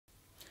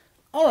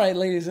Alright,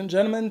 ladies and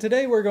gentlemen,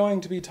 today we're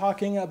going to be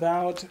talking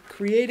about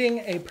creating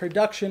a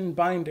production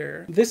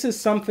binder. This is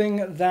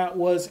something that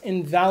was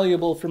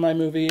invaluable for my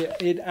movie.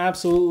 It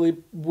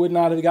absolutely would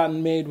not have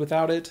gotten made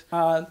without it.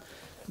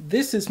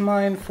 This is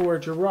mine for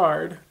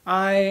Gerard.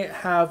 I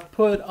have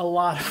put a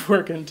lot of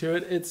work into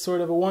it. It's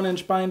sort of a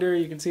 1-inch binder.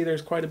 You can see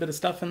there's quite a bit of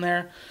stuff in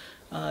there.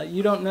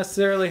 You don't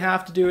necessarily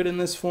have to do it in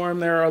this form.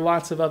 There are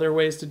lots of other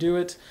ways to do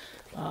it.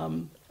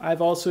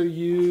 I've also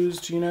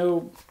used,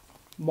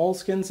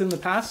 moleskins in the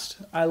past.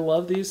 I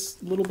love these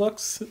little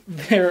books.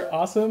 They're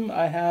awesome.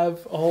 I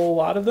have a whole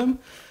lot of them.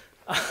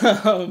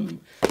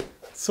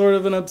 Sort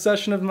of an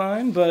obsession of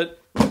mine, but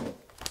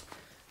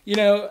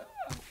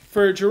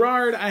for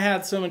Gerard, I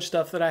had so much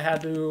stuff that I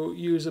had to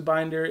use a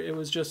binder. It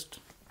was just,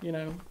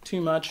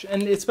 too much.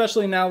 And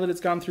especially now that it's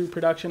gone through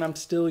production, I'm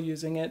still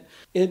using it.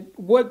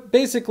 What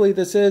basically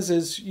this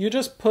is you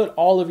just put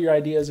all of your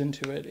ideas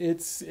into it.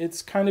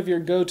 It's kind of your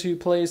go-to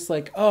place,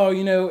 like, oh,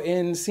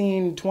 in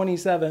scene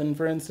 27,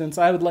 for instance,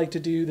 I would like to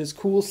do this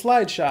cool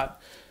slide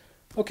shot.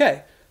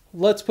 Okay,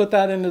 let's put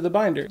that into the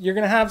binder. You're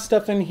gonna have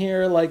stuff in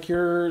here like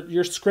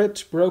your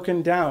script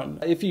broken down.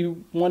 If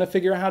you want to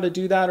figure out how to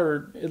do that,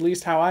 or at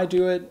least how I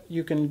do it,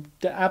 you can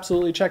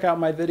absolutely check out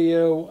my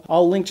video.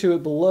 I'll link to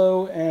it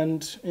below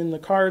and in the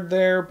card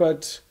there.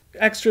 But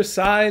extra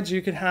sides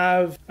you could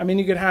have,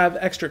 you could have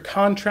extra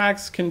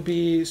contracts, can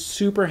be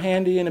super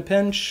handy in a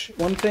pinch.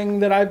 One thing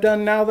that I've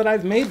done now that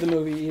I've made the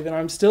movie, even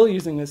I'm still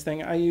using this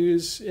thing, I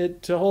use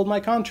it to hold my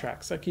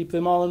contracts. I keep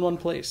them all in one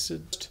place.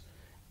 It's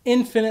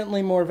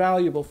infinitely more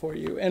valuable for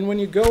you. And when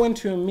you go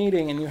into a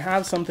meeting and you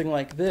have something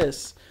like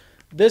this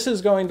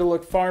is going to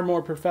look far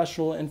more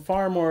professional and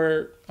far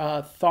more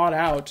thought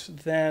out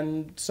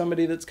than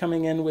somebody that's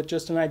coming in with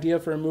just an idea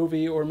for a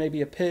movie or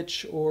maybe a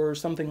pitch or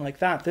something like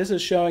that. This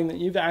is showing that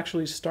you've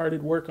actually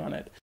started work on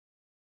it.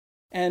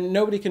 And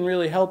nobody can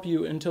really help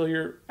you until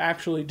you're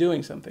actually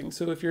doing something.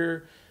 So if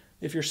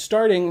you're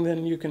starting,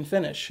 then you can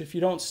finish. If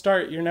you don't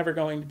start, you're never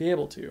going to be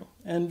able to.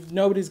 And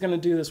nobody's going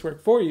to do this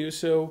work for you,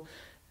 so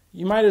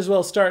you might as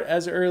well start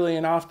as early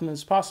and often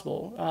as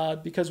possible,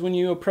 because when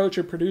you approach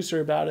a producer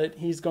about it,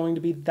 he's going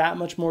to be that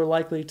much more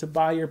likely to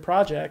buy your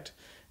project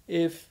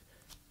if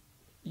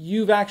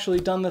you've actually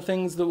done the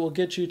things that will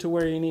get you to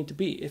where you need to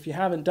be. If you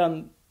haven't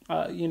done,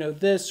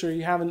 this, or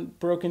you haven't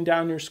broken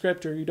down your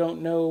script, or you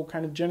don't know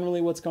kind of generally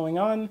what's going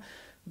on,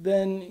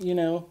 then,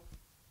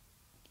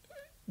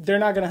 they're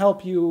not going to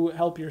help you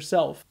help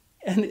yourself.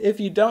 And if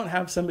you don't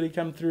have somebody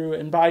come through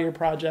and buy your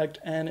project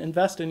and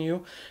invest in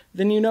you,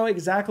 then you know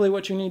exactly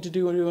what you need to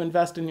do to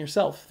invest in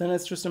yourself. Then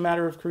it's just a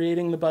matter of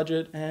creating the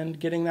budget and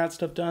getting that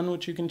stuff done,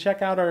 which you can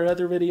check out our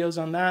other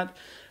videos on that.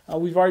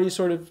 We've already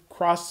sort of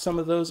crossed some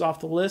of those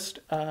off the list,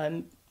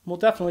 and we'll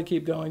definitely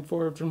keep going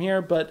forward from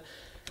here. But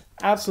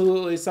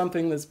absolutely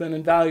something that's been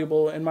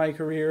invaluable in my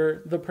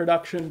career, the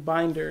production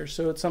binder.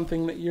 So it's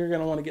something that you're going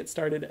to want to get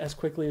started as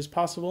quickly as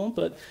possible.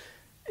 But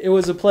it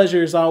was a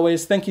pleasure as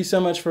always. Thank you so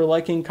much for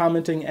liking,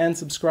 commenting, and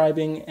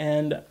subscribing,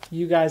 and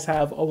you guys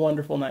have a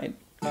wonderful night.